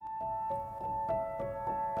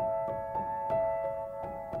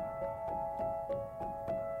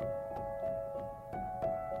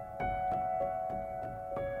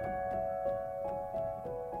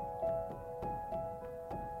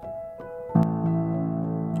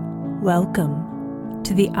Welcome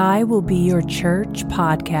to the I Will Be Your Church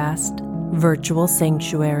podcast virtual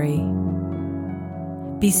sanctuary.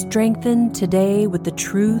 Be strengthened today with the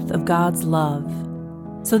truth of God's love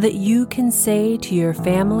so that you can say to your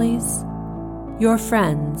families, your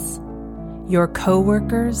friends, your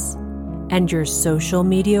co-workers, and your social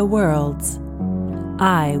media worlds,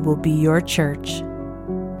 I will be your church.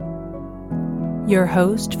 Your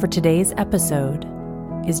host for today's episode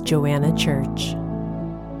is Joanna Church.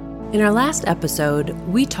 In our last episode,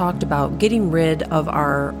 we talked about getting rid of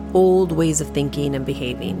our old ways of thinking and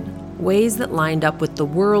behaving, ways that lined up with the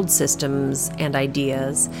world systems and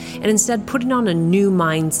ideas, and instead putting on a new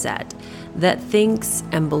mindset that thinks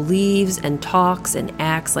and believes and talks and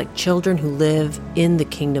acts like children who live in the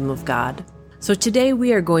kingdom of God. So today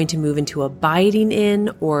we are going to move into abiding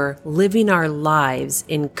in or living our lives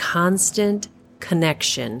in constant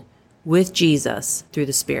connection with Jesus through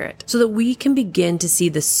the Spirit, so that we can begin to see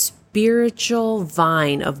the spiritual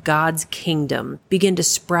vine of God's kingdom begin to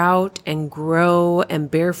sprout and grow and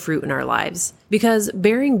bear fruit in our lives. Because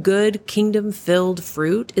bearing good kingdom-filled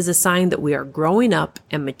fruit is a sign that we are growing up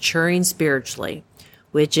and maturing spiritually,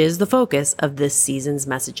 which is the focus of this season's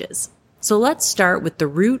messages. So let's start with the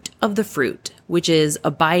root of the fruit, which is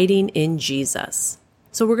abiding in Jesus.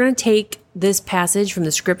 So we're going to take this passage from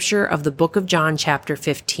the scripture of the book of John, chapter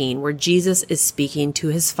 15, where Jesus is speaking to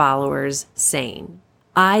his followers, saying,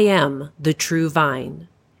 I am the true vine,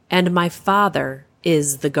 and my Father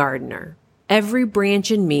is the gardener. Every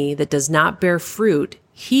branch in me that does not bear fruit,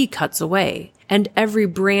 he cuts away, and every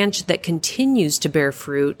branch that continues to bear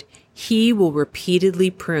fruit, he will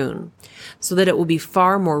repeatedly prune, so that it will be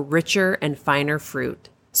far more richer and finer fruit.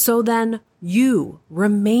 So then, you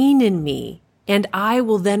remain in me, and I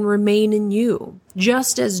will then remain in you.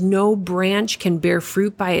 Just as no branch can bear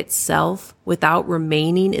fruit by itself without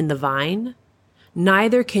remaining in the vine,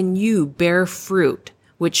 neither can you bear fruit,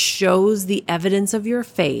 which shows the evidence of your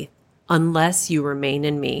faith, unless you remain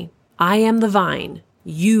in me. I am the vine,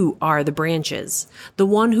 you are the branches. The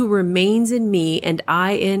one who remains in me and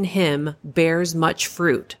I in him bears much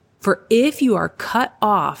fruit. For if you are cut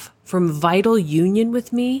off from vital union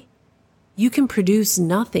with me, you can produce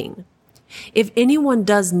nothing. If anyone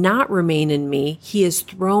does not remain in me, he is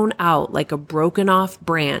thrown out like a broken off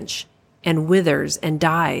branch and withers and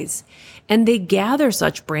dies. And they gather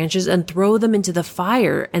such branches and throw them into the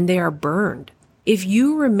fire, and they are burned. If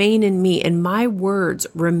you remain in me and my words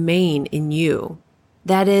remain in you,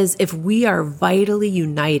 that is, if we are vitally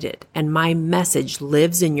united and my message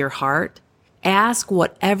lives in your heart, ask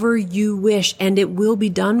whatever you wish and it will be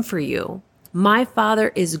done for you. My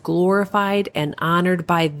Father is glorified and honored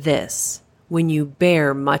by this, when you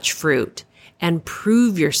bear much fruit and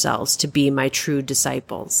prove yourselves to be my true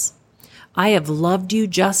disciples. I have loved you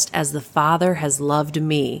just as the Father has loved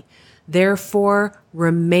me. Therefore,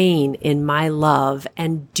 remain in my love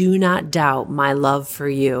and do not doubt my love for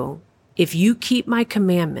you. If you keep my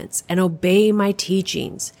commandments and obey my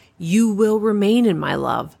teachings, you will remain in my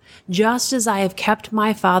love, just as I have kept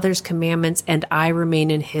my Father's commandments and I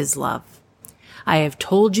remain in his love. I have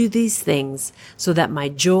told you these things so that my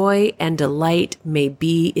joy and delight may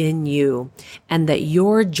be in you, and that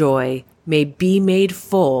your joy may be made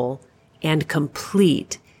full and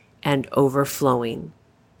complete and overflowing.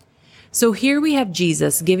 So here we have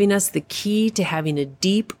Jesus giving us the key to having a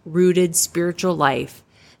deep-rooted spiritual life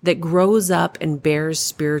that grows up and bears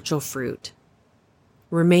spiritual fruit.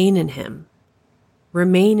 Remain in him.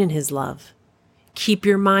 Remain in his love. Keep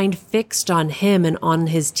your mind fixed on him and on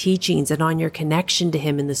his teachings and on your connection to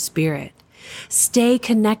him in the Spirit. Stay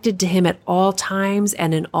connected to him at all times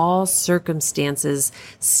and in all circumstances.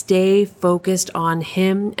 Stay focused on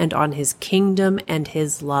him and on his kingdom and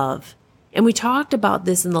his love. And we talked about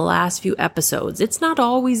this in the last few episodes. It's not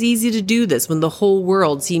always easy to do this when the whole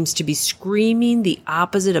world seems to be screaming the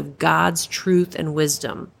opposite of God's truth and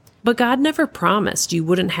wisdom. But God never promised you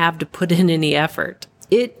wouldn't have to put in any effort.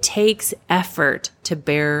 It takes effort to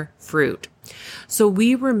bear fruit. So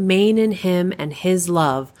we remain in him and his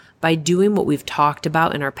love by doing what we've talked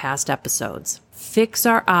about in our past episodes. Fix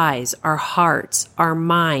our eyes, our hearts, our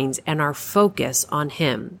minds, and our focus on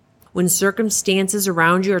him. When circumstances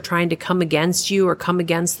around you are trying to come against you or come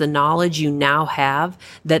against the knowledge you now have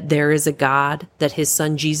that there is a God, that his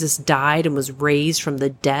son Jesus died and was raised from the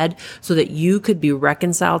dead so that you could be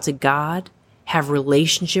reconciled to God, have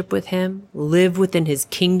relationship with him, live within his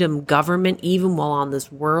kingdom government even while on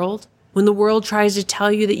this world, when the world tries to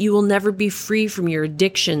tell you that you will never be free from your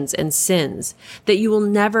addictions and sins, that you will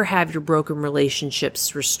never have your broken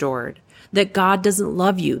relationships restored, that God doesn't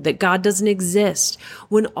love you, that God doesn't exist,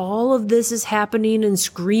 when all of this is happening and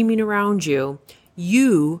screaming around you,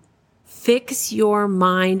 you Fix your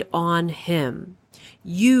mind on Him.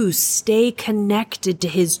 You stay connected to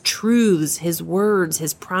His truths, His words,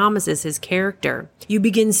 His promises, His character. You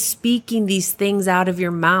begin speaking these things out of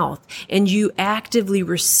your mouth, and you actively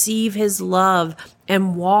receive His love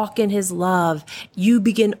and walk in His love. You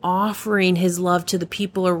begin offering His love to the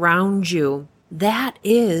people around you. That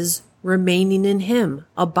is remaining in Him,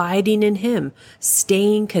 abiding in Him,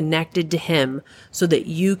 staying connected to Him so that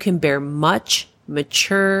you can bear much,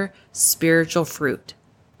 mature, spiritual fruit.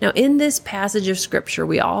 Now, in this passage of Scripture,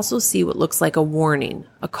 we also see what looks like a warning,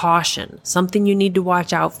 a caution, something you need to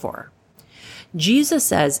watch out for. Jesus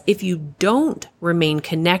says if you don't remain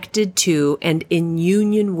connected to and in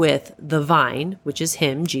union with the vine, which is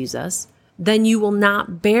Him, Jesus, then you will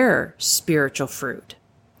not bear spiritual fruit.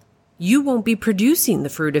 You won't be producing the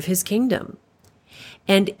fruit of His kingdom.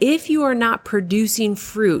 And if you are not producing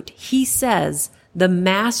fruit, He says the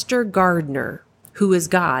master gardener, who is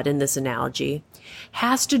God in this analogy,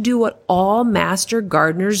 has to do what all master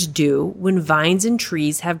gardeners do when vines and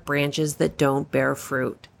trees have branches that don't bear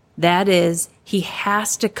fruit. That is, he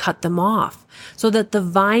has to cut them off so that the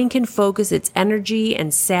vine can focus its energy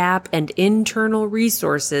and sap and internal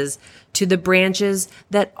resources to the branches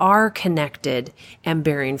that are connected and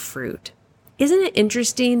bearing fruit. Isn't it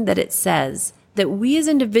interesting that it says that we as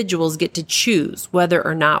individuals get to choose whether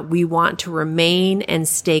or not we want to remain and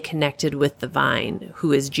stay connected with the vine,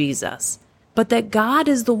 who is Jesus, but that God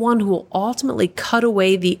is the one who will ultimately cut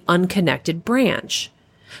away the unconnected branch.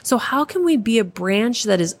 So how can we be a branch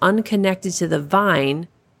that is unconnected to the vine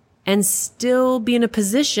and still be in a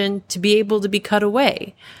position to be able to be cut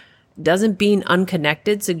away? Doesn't being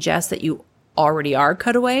unconnected suggest that you already are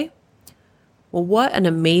cut away? Well, what an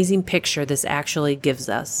amazing picture this actually gives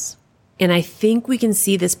us. And I think we can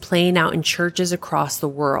see this playing out in churches across the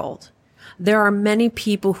world. There are many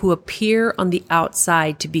people who appear on the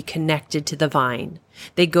outside to be connected to the vine.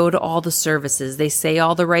 They go to all the services. They say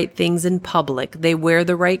all the right things in public. They wear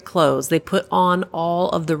the right clothes. They put on all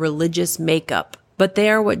of the religious makeup. But they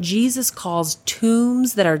are what Jesus calls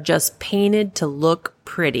tombs that are just painted to look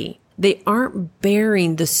pretty. They aren't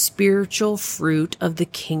bearing the spiritual fruit of the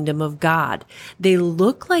kingdom of God. They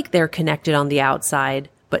look like they're connected on the outside,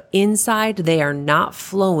 but inside they are not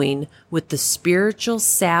flowing with the spiritual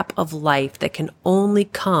sap of life that can only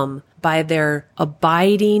come by their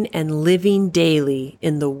abiding and living daily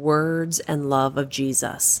in the words and love of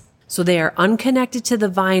Jesus. So they are unconnected to the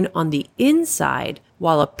vine on the inside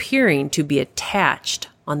while appearing to be attached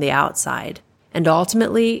on the outside. And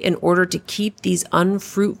ultimately, in order to keep these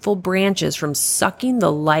unfruitful branches from sucking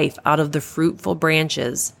the life out of the fruitful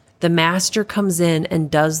branches, the master comes in and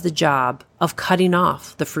does the job of cutting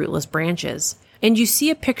off the fruitless branches. And you see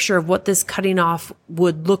a picture of what this cutting off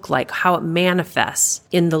would look like, how it manifests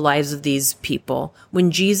in the lives of these people, when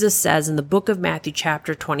Jesus says in the book of Matthew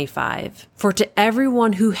chapter 25, "For to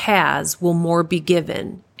everyone who has will more be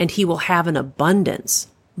given, and he will have an abundance.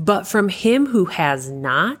 But from him who has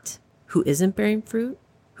not," who isn't bearing fruit,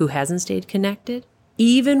 who hasn't stayed connected,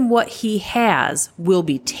 "even what he has will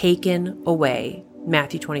be taken away."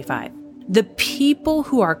 Matthew 25. The people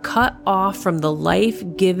who are cut off from the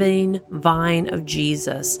life-giving vine of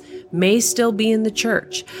Jesus may still be in the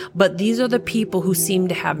church, but these are the people who seem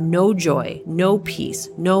to have no joy, no peace,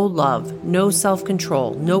 no love, no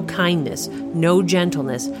self-control, no kindness, no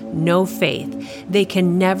gentleness, no faith. They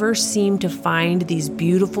can never seem to find these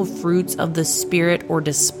beautiful fruits of the Spirit or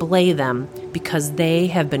display them because they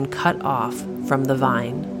have been cut off from the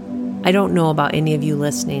vine. I don't know about any of you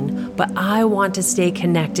listening, but I want to stay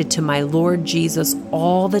connected to my Lord Jesus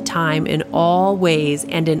all the time, in all ways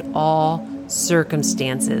and in all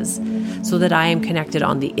circumstances, so that I am connected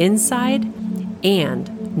on the inside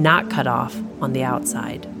and not cut off on the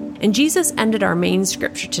outside. And Jesus ended our main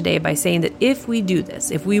scripture today by saying that if we do this,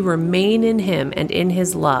 if we remain in Him and in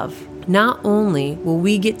His love, not only will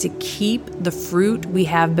we get to keep the fruit we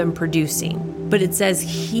have been producing, but it says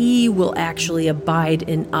He will actually abide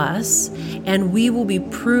in us, and we will be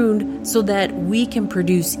pruned so that we can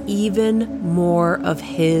produce even more of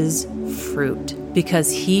His fruit, because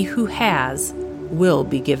he who has will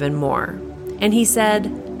be given more. And He said,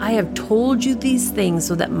 "I have told you these things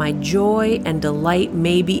so that my joy and delight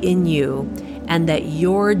may be in you, and that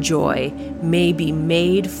your joy may be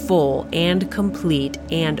made full and complete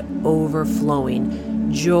and overflowing."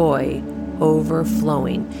 Joy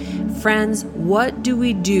overflowing. Friends, what do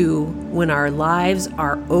we do when our lives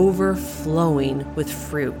are overflowing with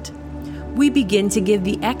fruit? We begin to give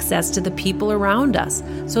the excess to the people around us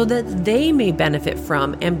so that they may benefit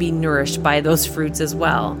from and be nourished by those fruits as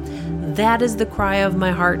well. That is the cry of my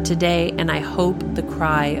heart today, and I hope the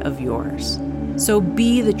cry of yours. So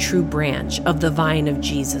be the true branch of the vine of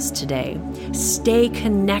Jesus today. Stay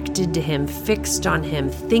connected to Him, fixed on Him,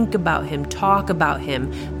 think about Him, talk about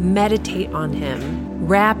Him, meditate on Him.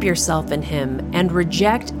 Wrap yourself in Him and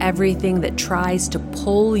reject everything that tries to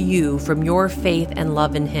pull you from your faith and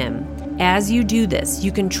love in Him. As you do this,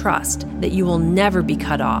 you can trust that you will never be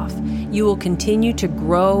cut off. You will continue to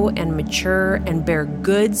grow and mature and bear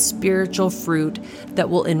good spiritual fruit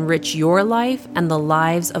that will enrich your life and the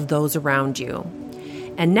lives of those around you.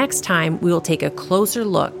 And next time, we will take a closer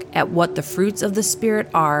look at what the fruits of the Spirit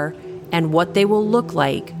are and what they will look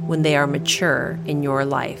like when they are mature in your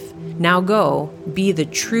life. Now go, be the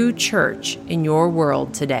true church in your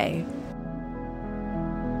world today.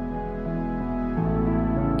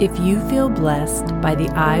 If you feel blessed by the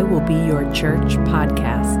I Will Be Your Church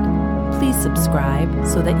podcast, please subscribe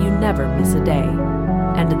so that you never miss a day.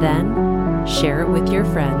 And then share it with your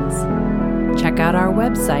friends. Check out our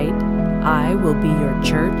website,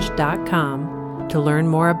 iwillbeyourchurch.com, to learn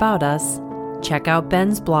more about us, check out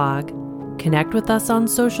Ben's blog, connect with us on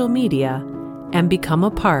social media, and become a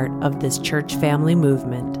part of this church family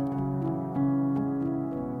movement.